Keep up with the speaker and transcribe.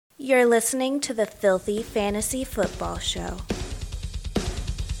You're listening to the Filthy Fantasy Football Show.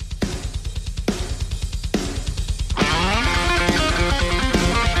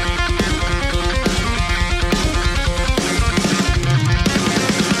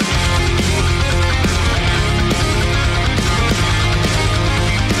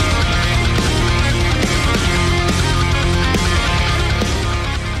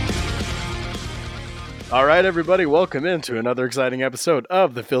 All right, everybody, welcome into another exciting episode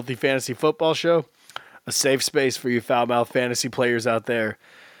of the Filthy Fantasy Football Show, a safe space for you foul-mouthed fantasy players out there.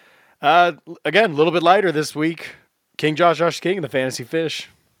 Again, a little bit lighter this week. King Josh King, the Fantasy Fish.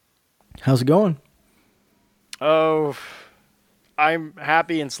 How's it going? Oh, I'm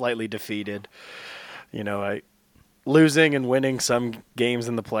happy and slightly defeated. You know, I losing and winning some games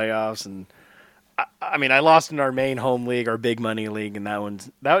in the playoffs, and I mean, I lost in our main home league, our big money league, and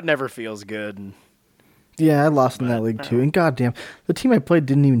that never feels good. And yeah, I lost in that league too. And goddamn, the team I played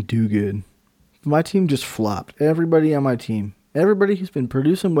didn't even do good. My team just flopped. Everybody on my team, everybody who's been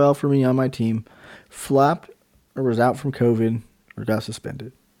producing well for me on my team, flopped or was out from COVID or got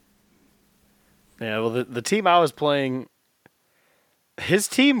suspended. Yeah, well, the team I was playing, his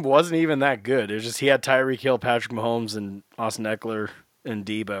team wasn't even that good. It was just he had Tyreek Hill, Patrick Mahomes, and Austin Eckler and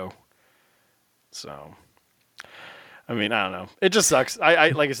Debo. So, I mean, I don't know. It just sucks. I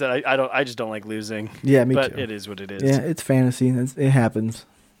like I said, I just don't like losing. Yeah, me too. But it is what it is. Yeah, it's fantasy. It happens.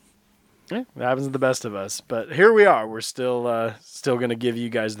 Yeah, it happens to the best of us. But here we are. We're still going to give you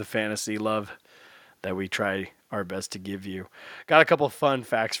guys the fantasy love that we try our best to give you. Got a couple of fun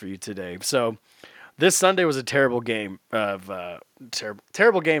facts for you today. So, this Sunday was a terrible game of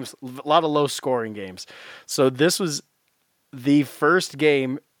terrible games. A lot of low scoring games. So this was the first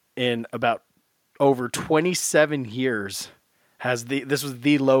game in about over 27 years. This was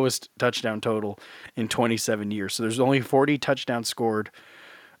the lowest touchdown total in 27 years. So there's only 40 touchdowns scored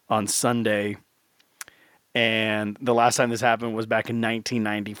on Sunday. And the last time this happened was back in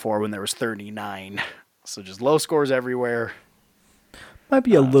 1994 when there was 39. So just low scores everywhere. Might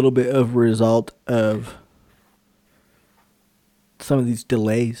be a little bit of a result of some of these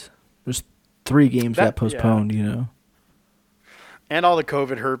delays. There's 3 games that postponed, you know. And all the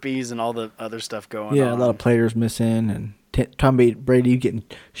COVID herpes and all the other stuff going on. Yeah, a lot of players missing, and Tom Brady getting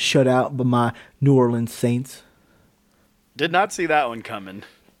shut out by my New Orleans Saints. Did not see that one coming.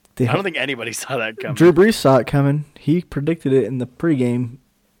 I don't think anybody saw that coming. Drew Brees saw it coming. He predicted it in the pregame.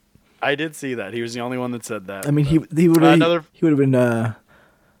 I did see that. He was the only one that said that. I mean, he would have been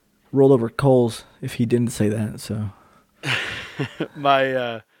rolled over coals if he didn't say that. So,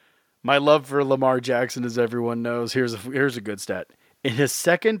 my love for Lamar Jackson, as everyone knows, here's a good stat. In his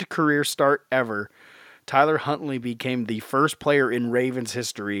second career start ever, Tyler Huntley became the first player in Ravens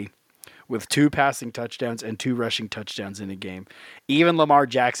history with 2 passing touchdowns and 2 rushing touchdowns in a game. Even Lamar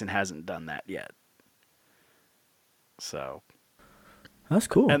Jackson hasn't done that yet. So that's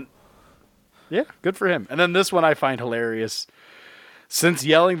cool. And yeah, good for him. And then this one I find hilarious. Since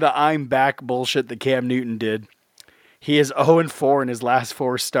yelling the "I'm back" bullshit that Cam Newton did, he is 0-4 in his last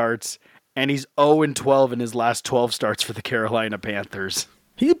 4 starts, and he's 0-12 in his last 12 starts for the Carolina Panthers.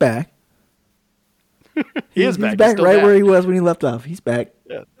 He's back. He's back. He's back right where he was when he left off. He's back.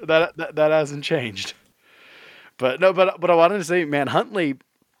 Yeah, that hasn't changed. But I wanted to say, man, Huntley,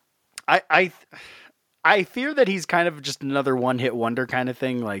 I fear that he's kind of just another one-hit wonder kind of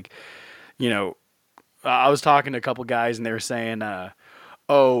thing. Like, you know, I was talking to a couple guys, and they were saying,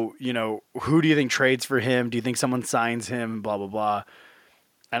 oh, you know, who do you think trades for him? Do you think someone signs him? Blah, blah, blah.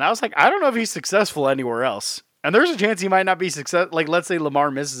 And I was like, I don't know if he's successful anywhere else. And there's a chance he might not be successful. Like, let's say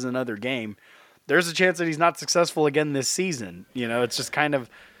Lamar misses another game. There's a chance that he's not successful again this season. You know, it's just kind of...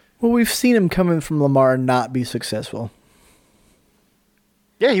 Well, we've seen him coming from Lamar and not be successful.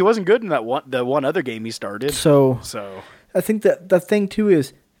 Yeah, he wasn't good in the one other game he started. So I think that the thing, too,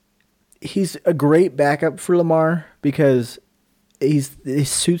 is he's a great backup for Lamar because he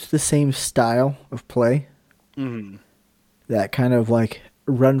suits the same style of play. Mm-hmm. That kind of like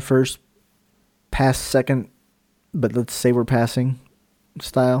run first, pass second, but let's say we're passing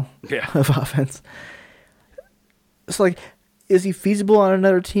style of offense. It's like, is he feasible on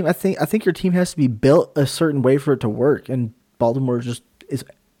another team? I think your team has to be built a certain way for it to work, and Baltimore just is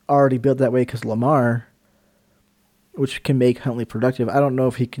already built that way because Lamar, which can make Huntley productive. I don't know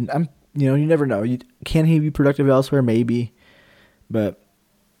if he can. You never know. Can he be productive elsewhere? Maybe, but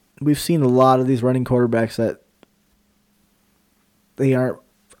we've seen a lot of these running quarterbacks that they aren't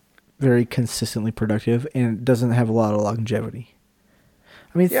very consistently productive, and it doesn't have a lot of longevity.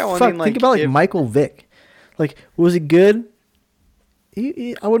 I mean, think about Michael Vick. Like, was he good?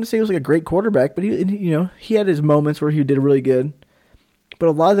 I wouldn't say he was like a great quarterback, but he had his moments where he did really good. But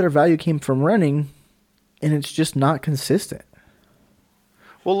a lot of their value came from running, and it's just not consistent.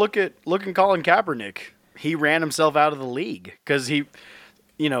 Well, look at Colin Kaepernick. He ran himself out of the league because he,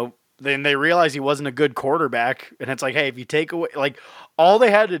 then they realized he wasn't a good quarterback. And it's like, hey, if you take away, like, all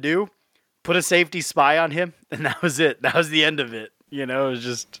they had to do, put a safety spy on him, and that was it. That was the end of it. It was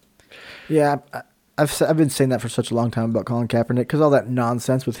just. Yeah, I've been saying that for such a long time about Colin Kaepernick because all that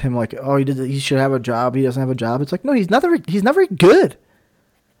nonsense with him, like, oh, he should have a job. He doesn't have a job. It's like, no, he's not very good.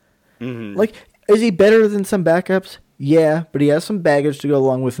 Mm-hmm. Like, is he better than some backups? Yeah, but he has some baggage to go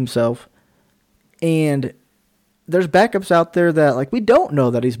along with himself. And there's backups out there that, like, we don't know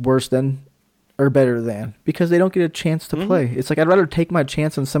that he's worse than or better than because they don't get a chance to play. It's like I'd rather take my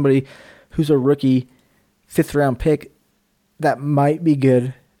chance on somebody who's a rookie 5th-round pick that might be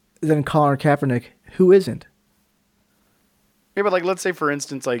good than Colin Kaepernick, who isn't. Yeah, but, like, let's say, for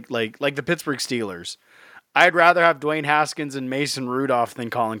instance, like the Pittsburgh Steelers. I'd rather have Dwayne Haskins and Mason Rudolph than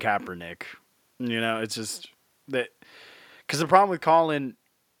Colin Kaepernick. It's just that because the problem with Colin,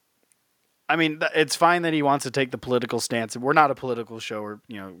 I mean, it's fine that he wants to take the political stance. We're not a political show.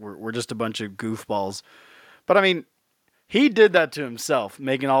 We're just a bunch of goofballs. But I mean, he did that to himself,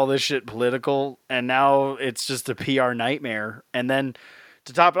 making all this shit political, and now it's just a PR nightmare. And then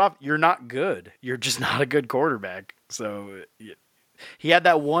to top it off, you're not good. You're just not a good quarterback. So he had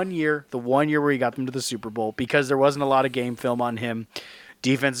that 1 year, the 1 year where he got them to the Super Bowl because there wasn't a lot of game film on him.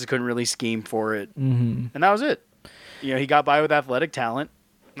 Defenses couldn't really scheme for it. Mm-hmm. And that was it. He got by with athletic talent.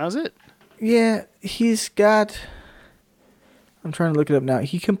 That was it. Yeah, he's got. I'm trying to look it up now.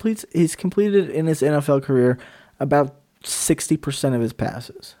 He's completed in his NFL career about 60% of his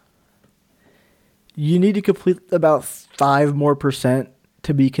passes. You need to complete about 5% more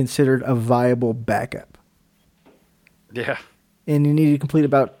to be considered a viable backup. Yeah. And you need to complete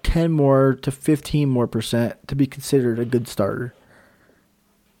about 10 more to 15% more to be considered a good starter.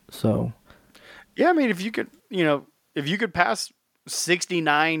 So. Yeah, I mean, if you could pass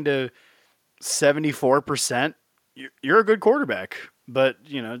 69 to 74%, you're a good quarterback. But,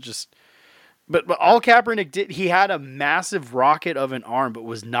 but all Kaepernick did, he had a massive rocket of an arm, but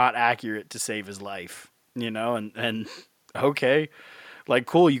was not accurate to save his life, and okay, like,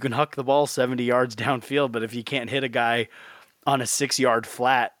 cool, you can huck the ball 70 yards downfield, but if you can't hit a guy on a 6-yard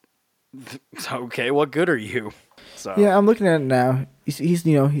flat, okay, what good are you? So. Yeah, I'm looking at it now.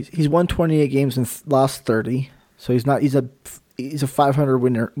 He's won 28 games and lost 30. So he's a 500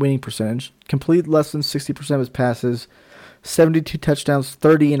 winning percentage. Complete less than 60% of his passes. 72 touchdowns,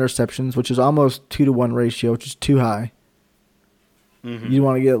 30 interceptions, which is almost 2-to-1 ratio, which is too high. Mm-hmm. You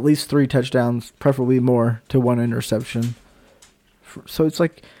want to get at least 3 touchdowns, preferably more, to 1 interception. So it's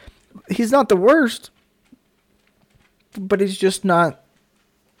like he's not the worst, but he's just not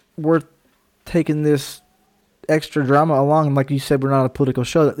worth taking this extra drama along. And like you said, we're not a political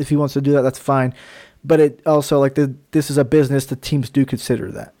show. If he wants to do that, that's fine. But it also, like, this is a business. The teams do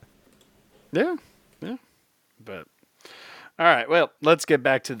consider that. Yeah. But all right, well, let's get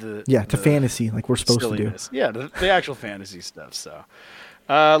back to the fantasy, like we're supposed silliness. to do. Yeah, the actual fantasy stuff. So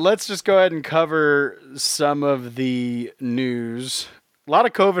let's just go ahead and cover some of the news. A lot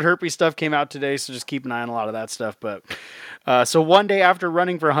of COVID herpes stuff came out today, so just keep an eye on a lot of that stuff. But so one day after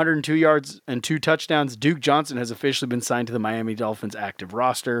running for 102 yards and 2 touchdowns, Duke Johnson has officially been signed to the Miami Dolphins active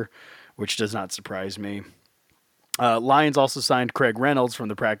roster, which does not surprise me. Lions also signed Craig Reynolds from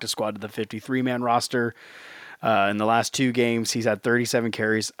the practice squad to the 53-man roster. In the last 2 games, he's had 37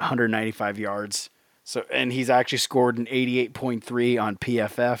 carries, 195 yards. And he's actually scored an 88.3 on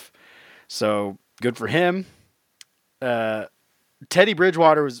PFF. So good for him. Teddy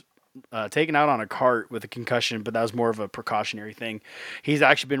Bridgewater was taken out on a cart with a concussion, but that was more of a precautionary thing. He's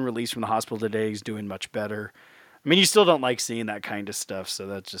actually been released from the hospital today. He's doing much better. I mean, you still don't like seeing that kind of stuff, so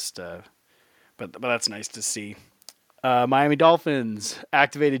that's just, but that's nice to see. Miami Dolphins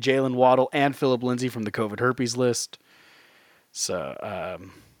activated Jalen Waddle and Phillip Lindsay from the COVID herpes list. So,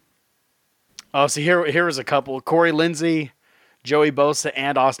 so here was a couple. Corey Lindsay, Joey Bosa,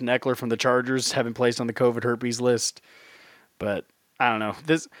 and Austin Eckler from the Chargers have been placed on the COVID herpes list. But I don't know.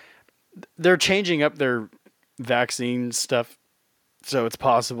 They're changing up their vaccine stuff, so it's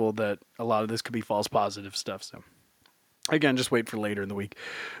possible that a lot of this could be false positive stuff. So, again, just wait for later in the week.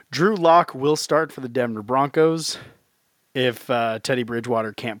 Drew Lock will start for the Denver Broncos if Teddy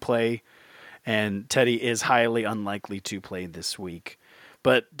Bridgewater can't play, and Teddy is highly unlikely to play this week.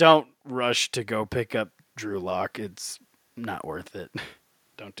 But don't rush to go pick up Drew Lock. It's not worth it.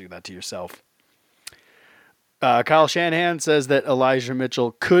 Don't do that to yourself. Kyle Shanahan says that Elijah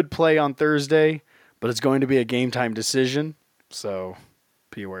Mitchell could play on Thursday, but it's going to be a game-time decision, so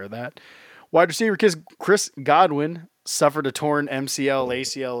be aware of that. Wide receiver Chris Godwin suffered a torn MCL,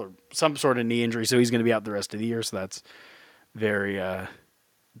 ACL, or some sort of knee injury, so he's going to be out the rest of the year. So that's very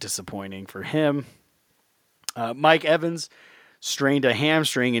disappointing for him. Mike Evans strained a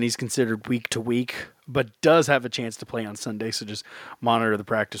hamstring, and he's considered week to week, but does have a chance to play on Sunday, so just monitor the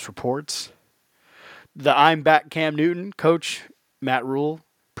practice reports. The I'm back Cam Newton coach, Matt Rule,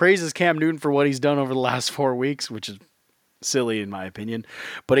 praises Cam Newton for what he's done over the last 4 weeks, which is silly in my opinion,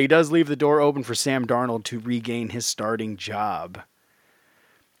 but he does leave the door open for Sam Darnold to regain his starting job.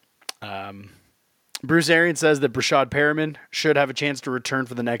 Bruce Arians says that Brashad Perriman should have a chance to return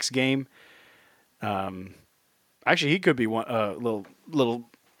for the next game. Actually, he could be one little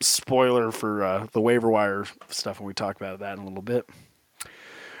spoiler for the waiver wire stuff when we talk about that in a little bit.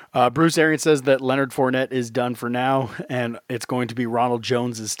 Bruce Arians says that Leonard Fournette is done for now, and it's going to be Ronald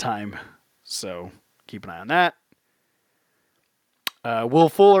Jones's time. So keep an eye on that. Will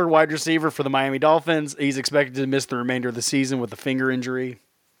Fuller, wide receiver for the Miami Dolphins, he's expected to miss the remainder of the season with a finger injury.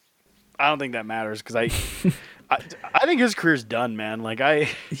 I don't think that matters because I think his career's done, man.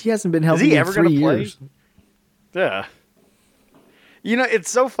 He hasn't been healthy in 3 years. Yeah. You know, it's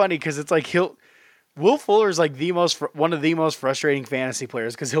so funny because it's like Will Fuller's like one of the most frustrating fantasy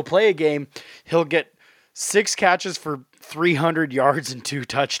players because he'll play a game, he'll get 6 catches for 300 yards and 2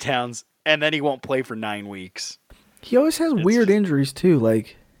 touchdowns, and then he won't play for 9 weeks. He always has weird injuries too.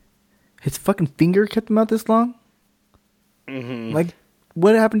 Like his fucking finger kept him out this long. Mm-hmm. Like,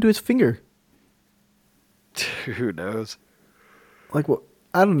 what happened to his finger? Who knows? Like, what?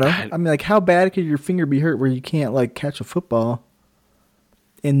 I don't know. I mean, like, how bad could your finger be hurt where you can't like catch a football?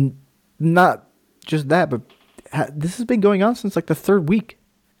 And not just that, but this has been going on since like the 3rd week.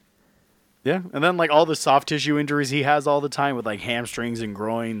 Yeah, and then like all the soft tissue injuries he has all the time with like hamstrings and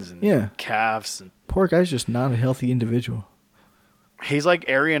groins and calves. And poor guy's just not a healthy individual. He's like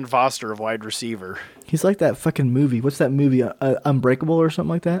Arian Foster of wide receiver. He's like that fucking movie. What's that movie? Unbreakable or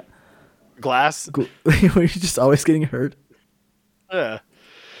something like that? Glass. Where he's just always getting hurt. Yeah.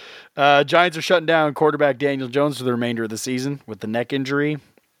 Giants are shutting down quarterback Daniel Jones for the remainder of the season with the neck injury.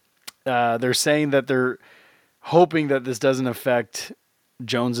 They're saying that they're hoping that this doesn't affect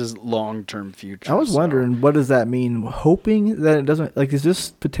Jones's long-term future. I was wondering, what does that mean? Hoping that it doesn't, like, is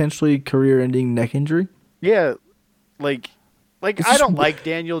this potentially career-ending neck injury? Yeah, like I don't like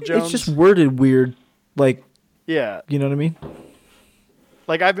Daniel Jones. It's just worded weird, like, yeah, you know what I mean?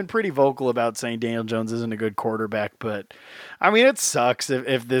 Like, I've been pretty vocal about saying Daniel Jones isn't a good quarterback, but I mean, it sucks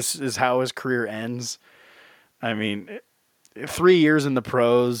if this is how his career ends. I mean, 3 years in the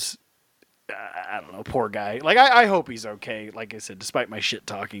pros. I don't know, poor guy. Like, I hope he's okay. Like I said, despite my shit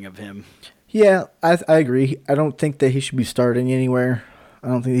talking of him. Yeah, I agree. I don't think that he should be starting anywhere. I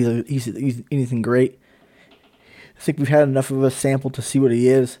don't think he's anything great. I think we've had enough of a sample to see what he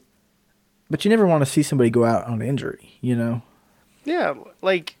is. But you never want to see somebody go out on injury, you know? Yeah,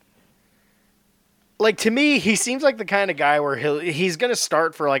 like to me, he seems like the kind of guy where he's going to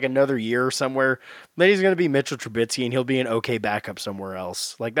start for like another year somewhere. Then he's going to be Mitchell Trubisky, and he'll be an okay backup somewhere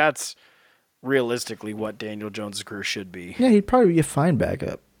else. Like, that's realistically what Daniel Jones' career should be. Yeah, he'd probably be a fine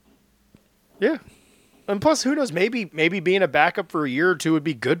backup. Yeah. And plus, who knows, maybe being a backup for a year or two would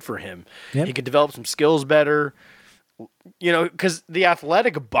be good for him. Yep. He could develop some skills better. You know, because the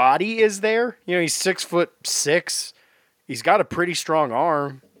athletic body is there. You know, he's 6'6". He's got a pretty strong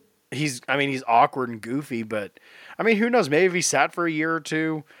arm. He's awkward and goofy, but I mean, who knows? Maybe if he sat for a year or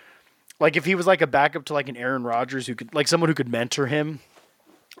two, like if he was like a backup to like an Aaron Rodgers who could, like someone who could mentor him,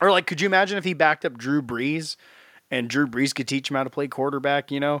 or like, could you imagine if he backed up Drew Brees and Drew Brees could teach him how to play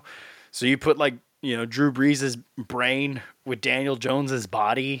quarterback, you know? So you put like, you know, Drew Brees' brain with Daniel Jones'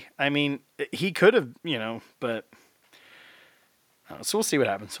 body. I mean, he could have, you know, but so we'll see what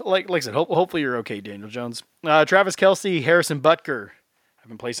happens. Like I said, hopefully you're okay, Daniel Jones. Travis Kelce, Harrison Butker have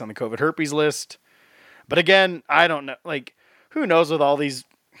been placed on the COVID herpes list. But again, I don't know. Like, who knows with all these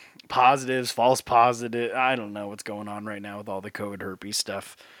positives, false positive. I don't know what's going on right now with all the COVID herpes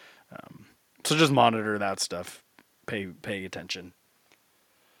stuff. So just monitor that stuff. Pay attention.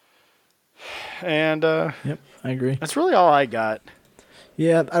 And yep, I agree. That's really all I got.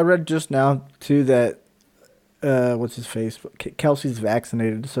 Yeah, I read just now too that what's his face? Kelsey's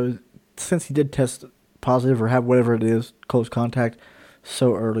vaccinated, so since he did test positive or have whatever it is, close contact,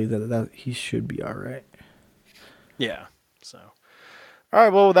 so early that he should be all right. Yeah. So, all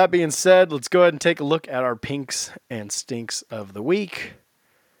right. Well, with that being said, let's go ahead and take a look at our pinks and stinks of the week.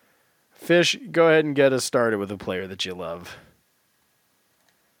 Fish, go ahead and get us started with a player that you love.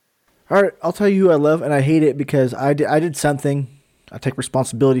 All right, I'll tell you who I love, and I hate it because I did something. I take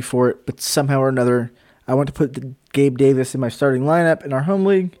responsibility for it, but somehow or another, I went to put Gabe Davis in my starting lineup in our home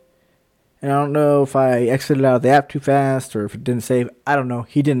league, And I don't know if I exited out of the app too fast or if it didn't save. I don't know.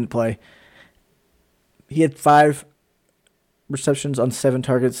 He didn't play. He had 5 receptions on 7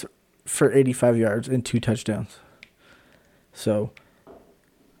 targets for 85 yards and 2 touchdowns. So,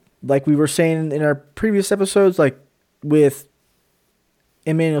 like we were saying in our previous episodes, like with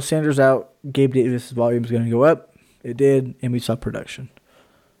Emmanuel Sanders out, Gabe Davis' volume is going to go up. It did, and we saw production.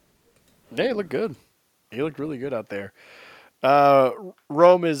 Yeah, he looked good. He looked really good out there.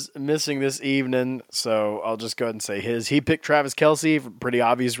 Rome is missing this evening, so I'll just go ahead and say his. He picked Travis Kelce for pretty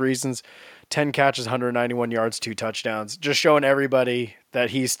obvious reasons. 10 catches, 191 yards, 2 touchdowns. Just showing everybody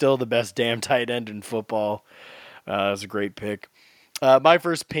that he's still the best damn tight end in football. That's a great pick. My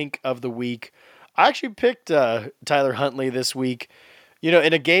first pink of the week. I actually picked Tyler Huntley this week.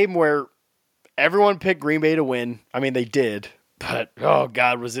 In a game where everyone picked Green Bay to win. I mean, they did, but oh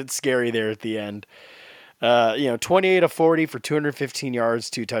God, was it scary there at the end. 28 of 40 for 215 yards,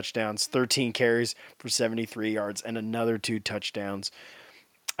 2 touchdowns, 13 carries for 73 yards, and another 2 touchdowns.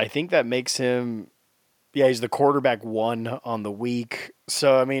 I think that makes him, he's the quarterback 1 on the week.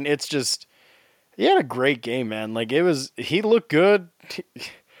 So, I mean, it's just, he had a great game, man. Like, he looked good.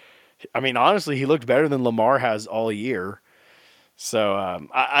 I mean, honestly, he looked better than Lamar has all year. So,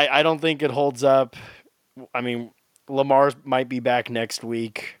 I don't think it holds up. I mean, Lamar might be back next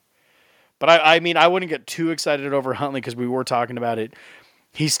week. But I mean, I wouldn't get too excited over Huntley because we were talking about it.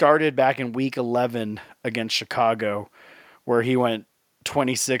 He started back in week 11 against Chicago, where he went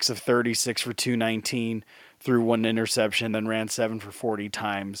 26 of 36 for 219, threw 1 interception, then ran 7 for 40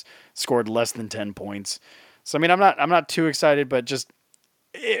 times, scored less than 10 points. So I mean, I'm not too excited, but just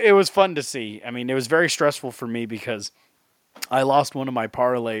it was fun to see. I mean, it was very stressful for me because I lost one of my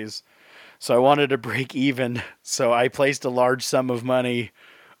parlays, so I wanted to break even. So I placed a large sum of money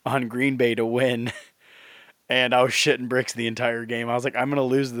on Green Bay to win, and I was shitting bricks the entire game. I was like, I'm going to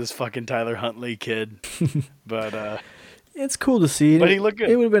lose this fucking Tyler Huntley kid. But it's cool to see. But he looked good.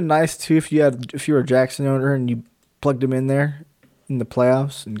 It would have been nice too if you were a Jackson owner and you plugged him in there in the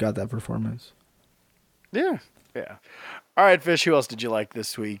playoffs and got that performance. Yeah. All right, Fish, who else did you like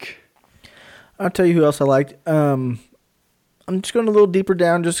this week? I'll tell you who else I liked. I'm just going a little deeper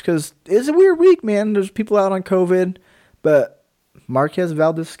down just because it's a weird week, man. There's people out on COVID, but Marquez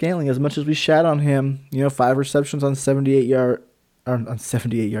Valdes-Scantling, as much as we shat on him, 5 receptions on 7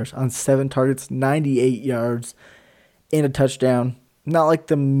 targets, 98 yards, and a touchdown. Not like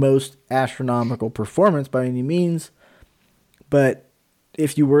the most astronomical performance by any means, but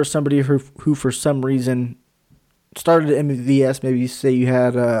if you were somebody who for some reason started at MVS, maybe say you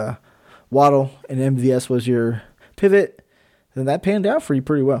had Waddle and MVS was your pivot, then that panned out for you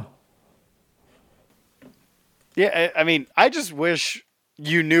pretty well. Yeah, I mean, I just wish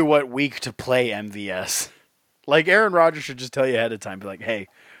you knew what week to play MVS. Like, Aaron Rodgers should just tell you ahead of time, be like, hey,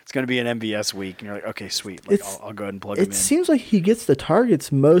 it's going to be an MVS week. And you're like, okay, sweet. Like, I'll go ahead and plug him in. It seems like he gets the targets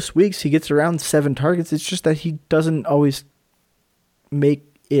most weeks. He gets around 7 targets. It's just that he doesn't always make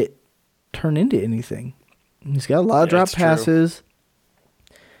it turn into anything. He's got a lot of drop passes,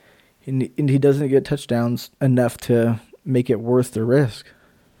 and he doesn't get touchdowns enough to make it worth the risk.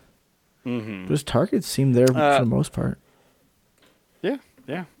 Mm-hmm. But his targets seem there for the most part.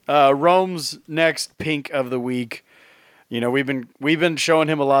 Yeah. Rome's next pink of the week. We've been showing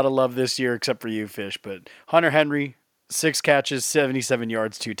him a lot of love this year, except for you, Fish. But Hunter Henry, 6 catches, 77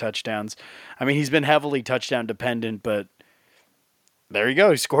 yards, 2 touchdowns. I mean, he's been heavily touchdown dependent, but there you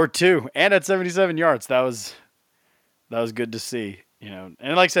go. He scored 2 and at 77 yards. That was good to see. And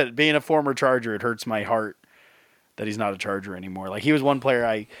like I said, being a former Charger, it hurts my heart that he's not a Charger anymore. Like, he was one player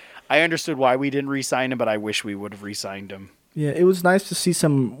I understood why we didn't re-sign him, but I wish we would have re-signed him. Yeah, it was nice to see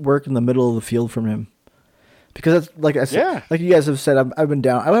some work in the middle of the field from him. Because that's, like I said, like you guys have said, I've been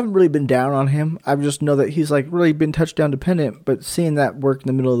down. I haven't really been down on him. I just know that he's like really been touchdown dependent. But seeing that work in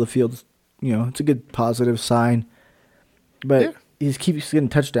the middle of the field, it's a good positive sign. But he keeps getting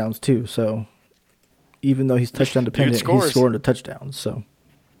touchdowns too. So even though he's touchdown dependent, he's scoring the touchdowns. So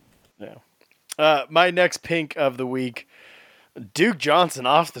my next pink of the week. Duke Johnson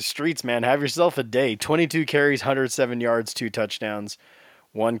off the streets, man. Have yourself a day. 22 carries, 107 yards, 2 touchdowns,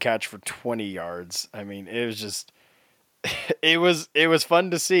 1 catch for 20 yards. I mean, it was just, it was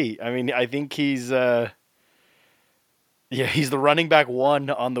fun to see. I mean, I think he's the running back 1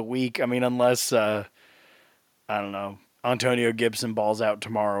 on the week. I mean, unless, I don't know, Antonio Gibson balls out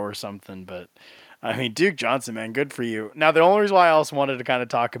tomorrow or something. But, I mean, Duke Johnson, man, good for you. Now, the only reason why I also wanted to kind of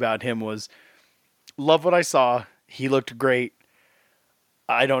talk about him was, love what I saw. He looked great.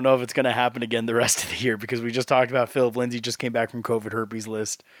 I don't know if it's going to happen again the rest of the year because we just talked about Philip Lindsay just came back from COVID herpes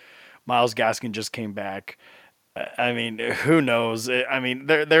list. Myles Gaskin just came back. I mean, who knows? I mean,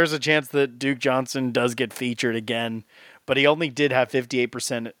 there's a chance that Duke Johnson does get featured again, but he only did have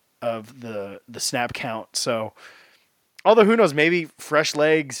 58% of the snap count. So, although who knows, maybe fresh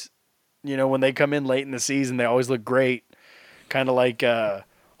legs, when they come in late in the season, they always look great, kind of like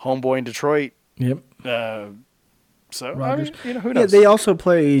homeboy in Detroit. Yep. So, Rodgers. I mean, who knows? Yeah, they also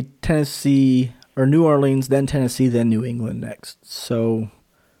play Tennessee or New Orleans, then Tennessee, then New England next. So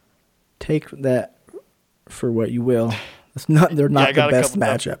take that for what you will. They're not the best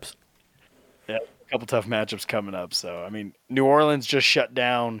matchups. Yeah, a couple tough matchups coming up. So, I mean, New Orleans just shut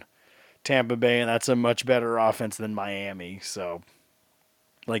down Tampa Bay, and that's a much better offense than Miami. So,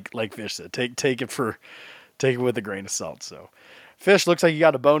 like Fish said, take it with a grain of salt. So, Fish, looks like you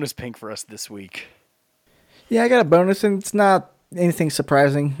got a bonus pink for us this week. Yeah, I got a bonus, and it's not anything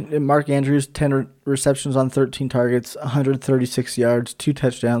surprising. Mark Andrews, 10 receptions on 13 targets, 136 yards, 2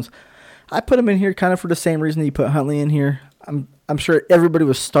 touchdowns. I put him in here kind of for the same reason you put Huntley in here. I'm sure everybody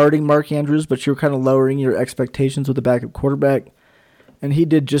was starting Mark Andrews, but you were kind of lowering your expectations with the backup quarterback, and he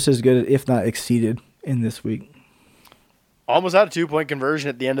did just as good, if not exceeded, in this week. Almost had a 2-point conversion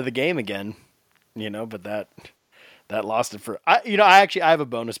at the end of the game again, but that lost it for. I have a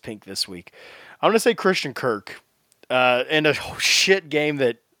bonus pink this week. I'm going to say Christian Kirk. In a shit game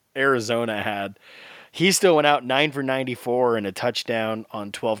that Arizona had, he still went out 9 for 94 and a touchdown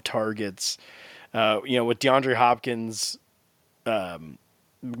on 12 targets. With DeAndre Hopkins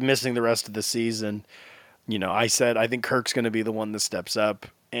missing the rest of the season, I said I think Kirk's going to be the one that steps up,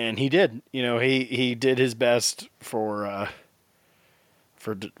 and he did. He did his best for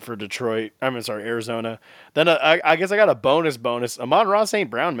Detroit. Arizona. Then I guess I got a bonus. Amon-Ra St.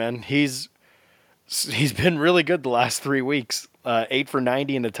 Brown, man, he's been really good the last 3 weeks. 8 for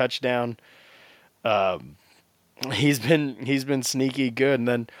 90 and a touchdown. He's been sneaky good. And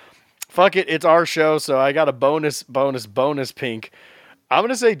then, fuck it, it's our show, so I got a bonus pink. I'm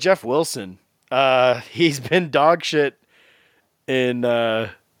gonna say Jeff Wilson. He's been dog shit in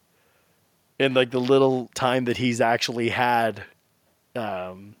like the little time that he's actually had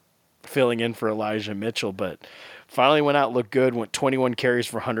filling in for Elijah Mitchell, but finally went out, looked good, went 21 carries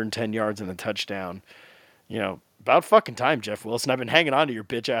for 110 yards and a touchdown. About fucking time, Jeff Wilson. I've been hanging on to your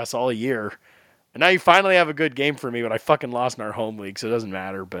bitch ass all year. And now you finally have a good game for me, but I fucking lost in our home league, so it doesn't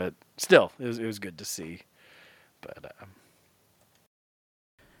matter. But still, it was good to see. But it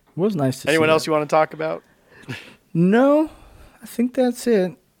was nice to see. Anyone else you want to talk about? No, I think that's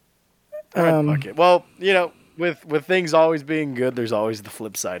it. All right, fuck it. Well, with things always being good, there's always the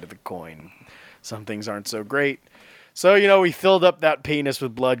flip side of the coin. Some things aren't so great. So, we filled up that penis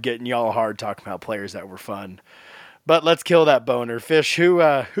with blood getting y'all hard talking about players that were fun. But let's kill that boner. Fish, who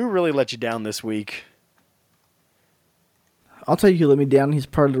really let you down this week? I'll tell you who let me down. He's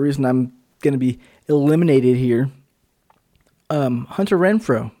part of the reason I'm going to be eliminated here. Hunter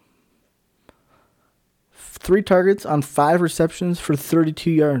Renfrow. 3 targets on 5 receptions for 32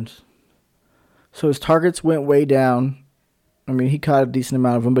 yards. So his targets went way down. I mean, he caught a decent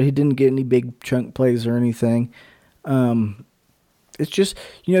amount of them, but he didn't get any big chunk plays or anything. It's just,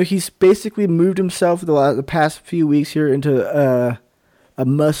 he's basically moved himself the past few weeks here into a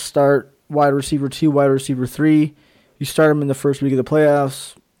must-start wide receiver 2, wide receiver 3. You start him in the first week of the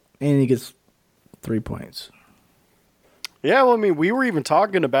playoffs, and he gets 3 points. Yeah, well, I mean, we were even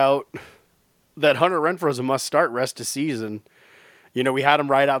talking about that Hunter Renfrow is a must-start rest of season. We had him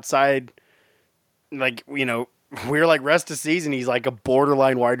right outside, we were like rest of season. He's like a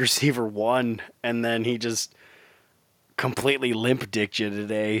borderline wide receiver 1, and then he just completely limp dicked you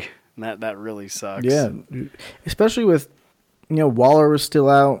today. That really sucks. Yeah, especially with Waller was still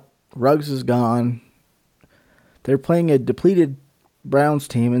out, Ruggs is gone. They're playing a depleted Browns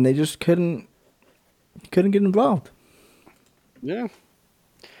team, and they just couldn't get involved. Yeah.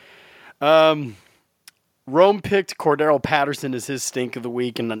 Rome picked Cordero Patterson as his stink of the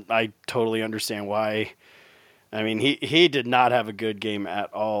week, and I totally understand why. I mean, he did not have a good game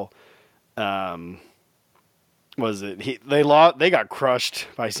at all. They got crushed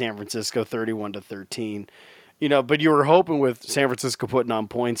by San Francisco 31-13. But you were hoping with San Francisco putting on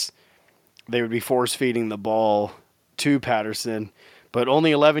points, they would be force feeding the ball to Patterson, but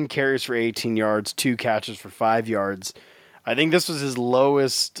only 11 carries for 18 yards, 2 catches for 5 yards. I think this was his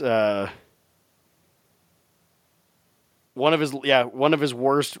lowest, one of his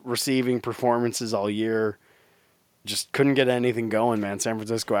worst receiving performances all year. Just couldn't get anything going, man. San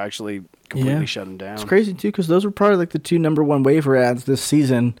Francisco actually completely shut him down. It's crazy, too, because those were probably like the 2 number 1 waiver ads this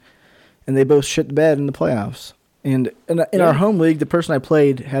season, and they both shit the bed in the playoffs. And in our home league, the person I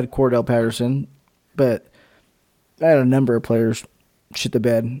played had Cordell Patterson, but I had a number of players shit the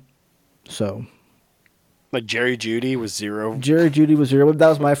bed. So Like Jerry Jeudy was 0. Jerry Jeudy was 0. That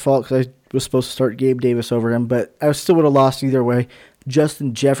was my fault because I was supposed to start Gabe Davis over him, but I still would have lost either way.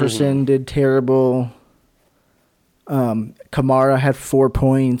 Justin Jefferson did terrible. Kamara had 4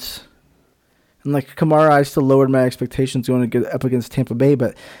 points. And like Kamara, I still lowered my expectations going to get up against Tampa Bay,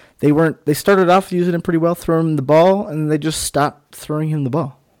 but they started off using him pretty well, throwing him the ball, and they just stopped throwing him the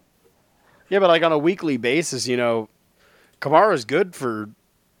ball. Yeah, but like on a weekly basis, Kamara's good for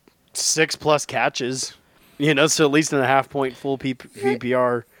 6+ catches. So at least in a half-point full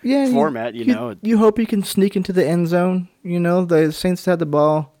PPR format, You hope he can sneak into the end zone. The Saints had the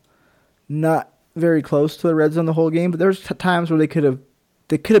ball not very close to the red zone the whole game, but there's times where they could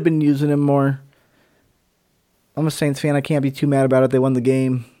have been using him more. I'm a Saints fan. I can't be too mad about it. They won the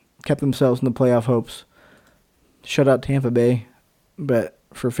game, kept themselves in the playoff hopes, shut out Tampa Bay. But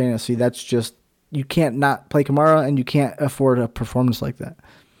for fantasy, that's just you can't not play Kamara, and you can't afford a performance like that.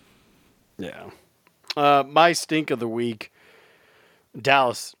 Yeah. My stink of the week,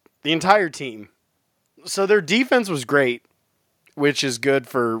 Dallas, the entire team. So their defense was great, which is good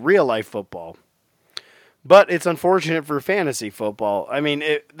for real-life football. But it's unfortunate for fantasy football. I mean,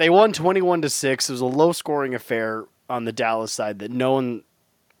 they won 21-6. It was a low-scoring affair on the Dallas side that no one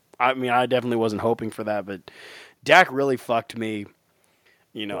 – I definitely wasn't hoping for that, but Dak really fucked me.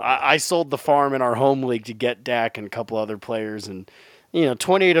 I sold the farm in our home league to get Dak and a couple other players, and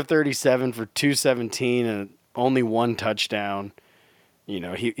 28 of 37 for 217 and only 1 touchdown. He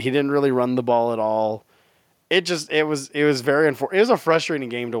didn't really run the ball at all. It was very it was a frustrating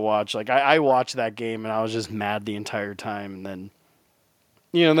game to watch. Like I watched that game and I was just mad the entire time. And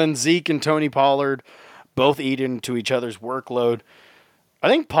then Zeke and Tony Pollard both eat into each other's workload. I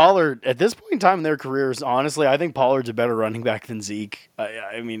think Pollard at this point in time in their careers, honestly, I think Pollard's a better running back than Zeke.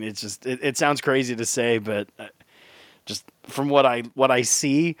 It sounds crazy to say, but just from what I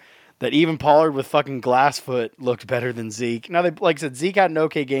see, that even Pollard with fucking glass foot looked better than Zeke. Now, like I said, Zeke had an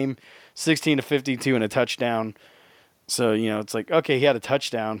okay game, 16 to 52 and a touchdown. So, it's like, okay, he had a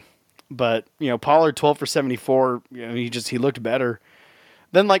touchdown. But, Pollard 12 for 74, he looked better.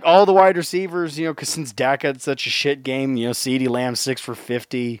 Then, like, all the wide receivers, because since Dak had such a shit game, CeeDee Lamb 6 for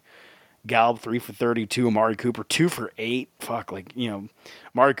 50, Gallup 3 for 32, Amari Cooper 2 for 8. Fuck,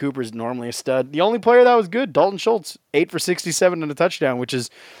 Amari Cooper is normally a stud. The only player that was good, Dalton Schultz, 8 for 67 and a touchdown, which is,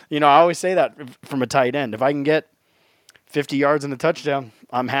 I always say that from a tight end. If I can get 50 yards and a touchdown,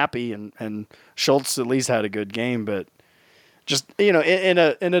 I'm happy. And Schultz at least had a good game, but just, in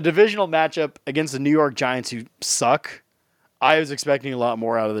a divisional matchup against the New York Giants who suck, I was expecting a lot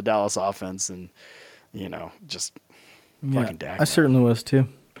more out of the Dallas offense and, just fucking Dak. I certainly was too.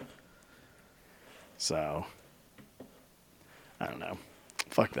 So, I don't know.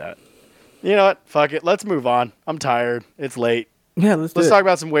 Fuck that. You know what? Fuck it. Let's move on. I'm tired. It's late. Yeah, let's talk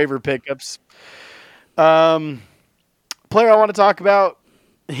about some waiver pickups. Player I want to talk about,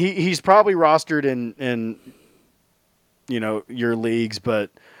 he's probably rostered in your leagues, but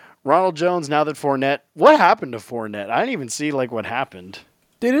Ronald Jones, now that Fournette, what happened to Fournette? I didn't even see what happened.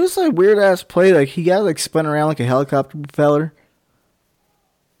 Dude, it was a weird ass play. Like he got spun around like a helicopter propeller.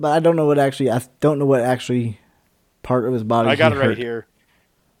 But I don't know what actually part of his body. I got it right here.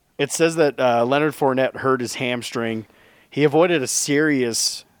 It says that Leonard Fournette hurt his hamstring. He avoided a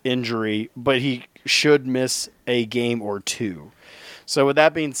serious injury, but he should miss a game or 2. So with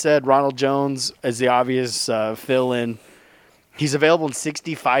that being said, Ronald Jones is the obvious fill-in. He's available in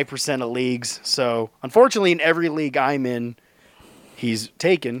 65% of leagues. So unfortunately, in every league I'm in, he's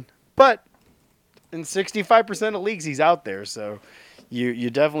taken. But in 65% of leagues, he's out there. So you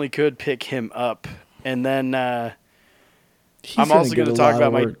definitely could pick him up. And then I'm also going to talk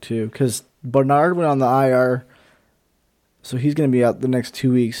about my too, because Bernard went on the IR, so he's going to be out the next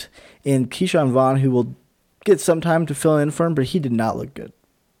 2 weeks. And Keyshawn Vaughn, who will get some time to fill in for him, but he did not look good.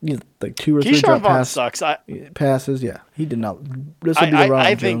 Like 2 or 3 Keyshawn drop Vaughn sucks. Passes. Yeah, he did not. This will be the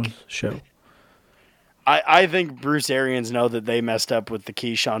Ronald Jones show. I think Bruce Arians know that they messed up with the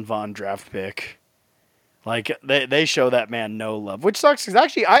Keyshawn Vaughn draft pick. Like, they show that man no love, which sucks. Because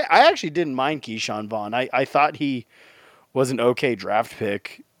actually, I actually didn't mind Keyshawn Vaughn. I thought he was an okay draft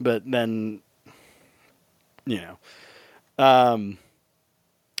pick, but then, I'll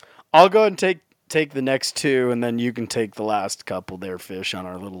go ahead and take the next 2, and then you can take the last couple there, Fish, on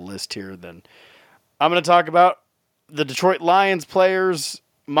our little list here. Then I'm going to talk about the Detroit Lions players.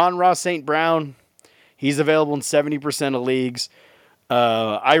 Amon-Ra St. Brown, he's available in 70% of leagues.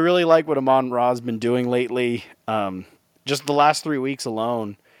 I really like what Amon-Ra's been doing lately. Just the last 3 weeks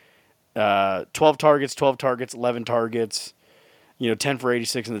alone, 12 targets, 11 targets, 10 for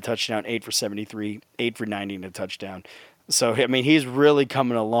 86 in the touchdown, 8 for 73, 8 for 90 in the touchdown. So, I mean, he's really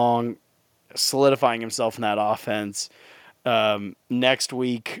coming along. solidifying himself in that offense. Next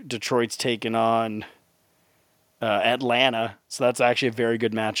week, Detroit's taking on Atlanta, so that's actually a very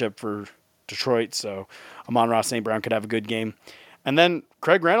good matchup for Detroit. So Amon-Ra St. Brown could have a good game. And then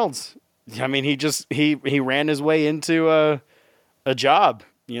Craig Reynolds, I mean, he ran his way into a job.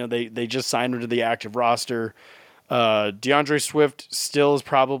 You know, they just signed him to the active roster. DeAndre Swift still is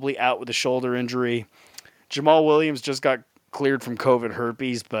probably out with a shoulder injury. Jamal Williams just got cleared from COVID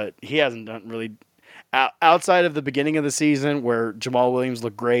herpes, but he hasn't done really outside of the beginning of the season where Jamal Williams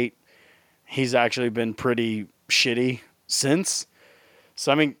looked great. He's actually been pretty shitty since.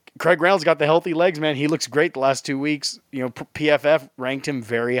 So, I mean, Craig Reynolds got the healthy legs, man. He looks great the last 2 weeks. You know, PFF ranked him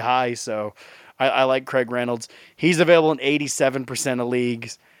very high, so I like Craig Reynolds. He's available in 87% of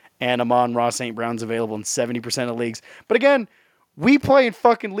leagues, and Amon-Ra St. Brown's available in 70% of leagues. But again, we play in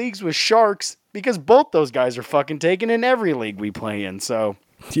fucking leagues with sharks because both those guys are fucking taken in every league we play in. So,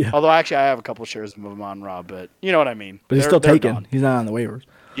 yeah. Although actually I have a couple shares of Amon-Ra, but you know what I mean. But he's still taken. Gone. He's not on the waivers.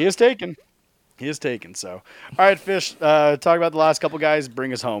 He is taken. So, all right, Fish, talk about the last couple guys.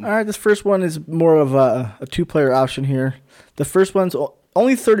 Bring us home. All right, this first one is more of a two-player option here. The first one's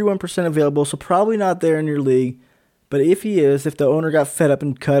only 31% available, so probably not there in your league. But if he is, if the owner got fed up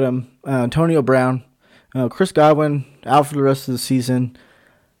and cut him, Antonio Brown, Chris Godwin out for the rest of the season,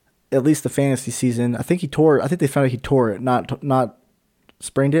 at least the fantasy season. I think they found out he tore it, not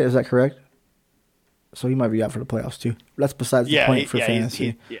sprained it. Is that correct? So he might be out for the playoffs too. That's besides the point for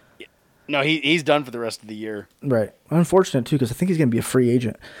fantasy. No, he's done for the rest of the year. Right. Unfortunate, too, because I think he's going to be a free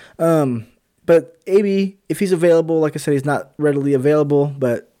agent. But AB, if he's available, like I said, he's not readily available,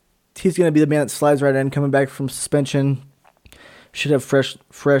 but he's going to be the man that slides right in, coming back from suspension. Should have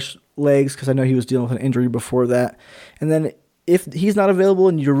fresh legs because I know he was dealing with an injury before that. And then if he's not available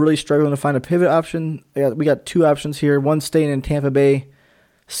and you're really struggling to find a pivot option, we got two options here. One staying in Tampa Bay,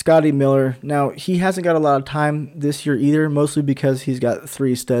 Scotty Miller. Now, he hasn't got a lot of time this year either, mostly because he's got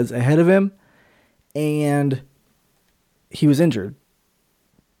 3 studs ahead of him, and he was injured.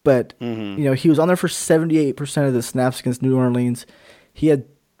 But, you know, he was on there for 78% of the snaps against New Orleans. He had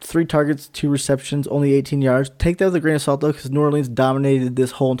 3 targets, 2 receptions, only 18 yards. Take that with a grain of salt, though, because New Orleans dominated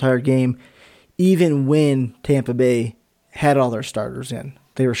this whole entire game, even when Tampa Bay had all their starters in.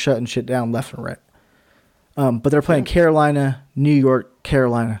 They were shutting shit down left and right. But they're playing Carolina, New York,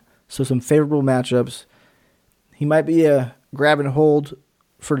 Carolina. So some favorable matchups. He might be a grab and hold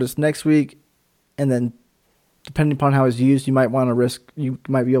for this next week. And then depending upon how he's used, you might want to risk. You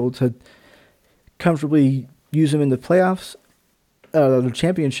might be able to comfortably use him in the playoffs. The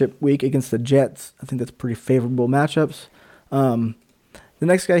championship week against the Jets. I think that's pretty favorable matchups. The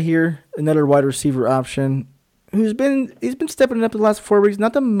next guy here, another wide receiver option. He's been stepping up the last 4 weeks.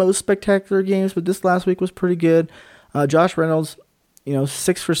 Not the most spectacular games, but this last week was pretty good. Josh Reynolds,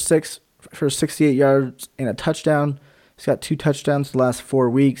 6 for 6 for 68 yards and a touchdown. He's got 2 touchdowns the last 4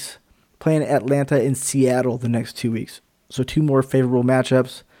 weeks. Playing Atlanta and Seattle the next 2 weeks. So 2 more favorable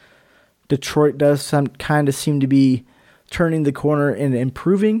matchups. Detroit does kind of seem to be turning the corner and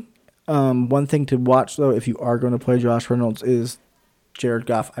improving. One thing to watch, though, if you are going to play Josh Reynolds is Jared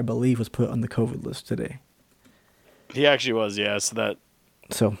Goff, I believe, was put on the COVID list today. He actually was, yeah.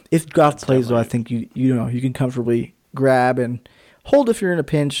 So if Goff plays, though, I think you can comfortably grab and hold if you're in a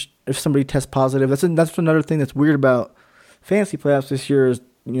pinch. If somebody tests positive, that's another thing that's weird about fantasy playoffs this year is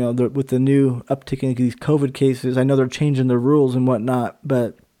with the new uptick in these COVID cases. I know they're changing the rules and whatnot,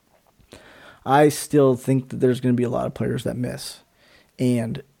 but I still think that there's going to be a lot of players that miss,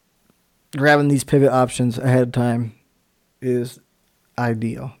 and grabbing these pivot options ahead of time is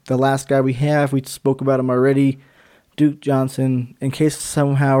ideal. The last guy we spoke about him already. Duke Johnson, in case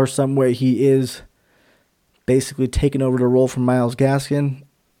somehow or some way he is basically taking over the role from Myles Gaskin,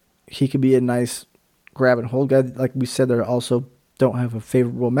 he could be a nice grab and hold guy. Like we said, they also don't have a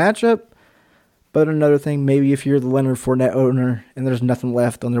favorable matchup. But another thing, maybe if you're the Leonard Fournette owner and there's nothing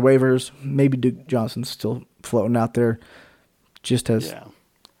left on their waivers, maybe Duke Johnson's still floating out there just as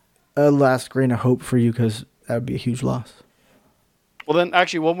a last grain of hope for you because that would be a huge loss. Well, then,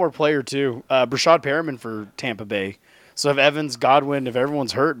 actually, one more player, too. Brashad Perriman for Tampa Bay. So if Evans, Godwin, if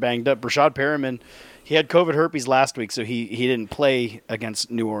everyone's hurt, banged up, Brashad Perriman, he had COVID herpes last week, so he didn't play against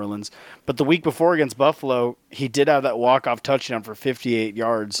New Orleans. But the week before against Buffalo, he did have that walk-off touchdown for 58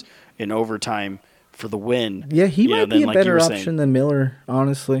 yards in overtime for the win. Yeah, he might be a better option than Miller,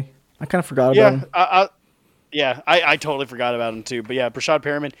 honestly. I kind of forgot about him. I totally forgot about him, too. But, yeah, Brashad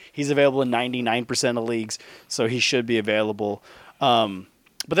Perriman, he's available in 99% of leagues, so he should be available.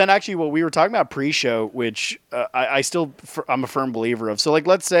 But then actually what we were talking about pre-show, which I'm a firm believer of. So like,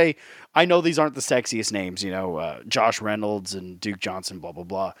 let's say I know these aren't the sexiest names, Josh Reynolds and Duke Johnson, blah, blah,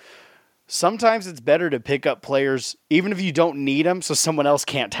 blah. sometimes it's better to pick up players, even if you don't need them, so someone else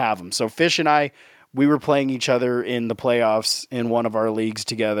can't have them. So Fish and I, we were playing each other in the playoffs in one of our leagues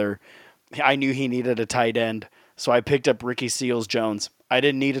together. I knew he needed a tight end, so I picked up Ricky Seals-Jones. I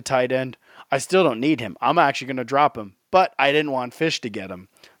didn't need a tight end. I still don't need him. I'm actually going to drop him, but I didn't want Fish to get him,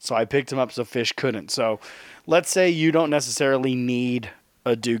 so I picked him up so Fish couldn't. So let's say you don't necessarily need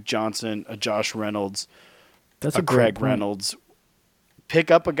a Duke Johnson, a Josh Reynolds, a Craig Reynolds. Pick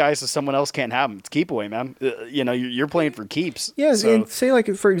up a guy so someone else can't have him. It's keep away, man. You're playing for keeps. Yeah, so. And say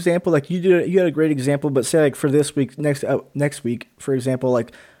like for example, like you had a great example, but say like for this week, next week, for example,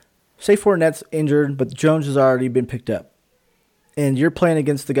 like say Fournette's injured, but Jones has already been picked up, and you're playing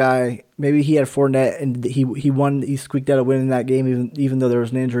against the guy. Maybe he had Fournette and he won. He squeaked out a win in that game, even though there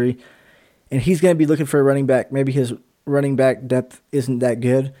was an injury, and he's going to be looking for a running back. Maybe his running back depth isn't that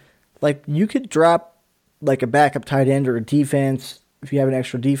good. Like you could drop like a backup tight end or a defense. If you have an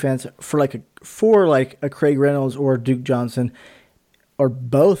extra defense for a Craig Reynolds or a Duke Johnson, or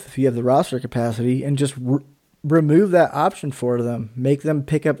both if you have the roster capacity, and just remove that option for them. Make them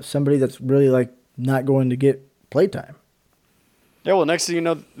pick up somebody that's really like not going to get playtime. Yeah, well, next thing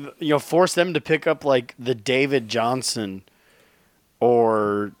you know, force them to pick up like the David Johnson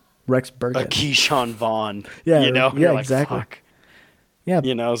or Rex Burkhead, a Keyshawn Vaughn. Yeah, like, exactly. Fuck. Yeah,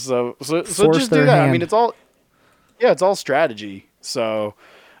 so just do that. Hand. I mean, it's all strategy. So,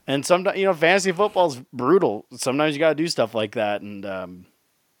 and sometimes, fantasy football is brutal. Sometimes you got to do stuff like that. And,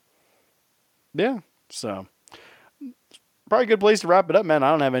 so probably a good place to wrap it up, man.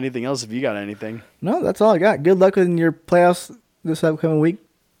 I don't have anything else if you got anything. No, that's all I got. Good luck in your playoffs this upcoming week.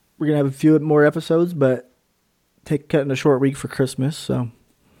 We're going to have a few more episodes, but cutting a short week for Christmas. So,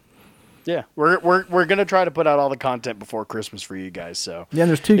 yeah, we're going to try to put out all the content before Christmas for you guys. So, yeah, and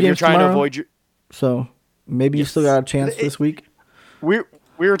there's 2 games you're trying tomorrow, to avoid so maybe you still got a chance this week. We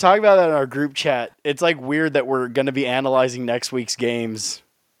were talking about that in our group chat. It's like weird that we're going to be analyzing next week's games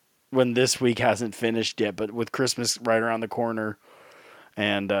when this week hasn't finished yet, but with Christmas right around the corner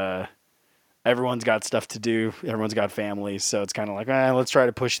and everyone's got stuff to do. Everyone's got families, so it's kind of like, let's try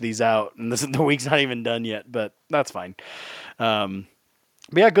to push these out. And the week's not even done yet, but that's fine. But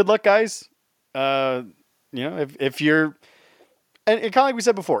yeah, good luck, guys. If you're, and kind of like we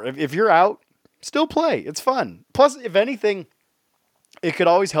said before, if you're out, still play. It's fun. Plus, if anything, it could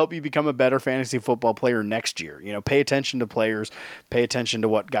always help you become a better fantasy football player next year. Pay attention to players, pay attention to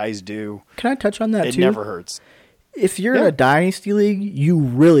what guys do. Can I touch on that too? It never hurts. If you're in a dynasty league, you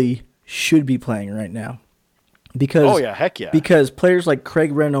really should be playing right now. Because heck yeah. Because players like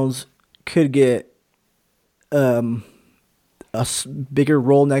Craig Reynolds could get a bigger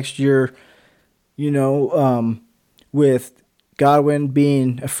role next year. With Godwin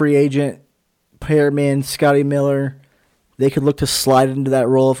being a free agent, Perriman, Scotty Miller, they could look to slide into that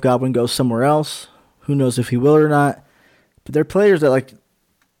role if Godwin goes somewhere else. Who knows if he will or not. But there are players that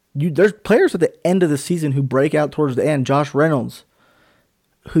there's players at the end of the season who break out towards the end. Josh Reynolds,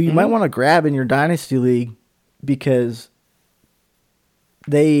 who you might want to grab in your dynasty league because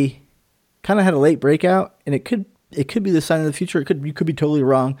they kind of had a late breakout, and it could be the sign of the future. You could be totally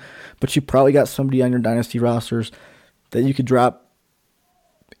wrong, but you probably got somebody on your dynasty rosters that you could drop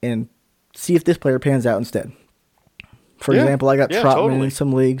and see if this player pans out instead. For example, I got Trotman in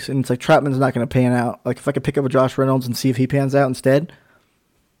some leagues, and it's like Trotman's not going to pan out. Like if I could pick up a Josh Reynolds and see if he pans out instead,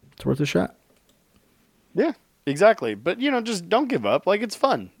 it's worth a shot. Yeah, exactly. But just don't give up. Like it's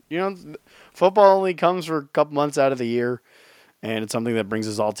fun. Football only comes for a couple months out of the year, and it's something that brings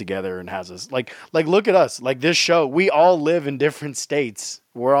us all together and has us like look at us. Like this show, we all live in different states.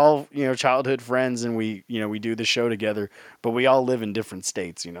 We're all, childhood friends, and we do the show together, but we all live in different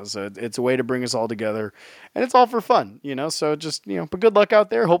states, so it's a way to bring us all together, and it's all for fun, so just, but good luck out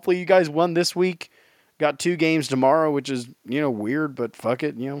there. Hopefully you guys won this week. Got 2 games tomorrow, which is, weird, but fuck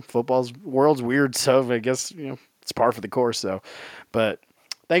it. World's weird. So I guess, it's par for the course. So, but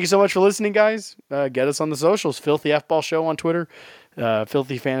thank you so much for listening, guys. Get us on the socials, Filthy F-Ball Show on Twitter,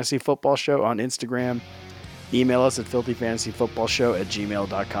 Filthy Fantasy Football Show on Instagram. Email us at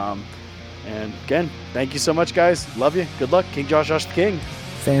filthyfantasyfootballshow@gmail.com. And again, thank you so much, guys. Love you. Good luck. King Josh the King.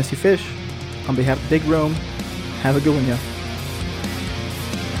 Fantasy Fish. On behalf of Big Room, have a good one, y'all.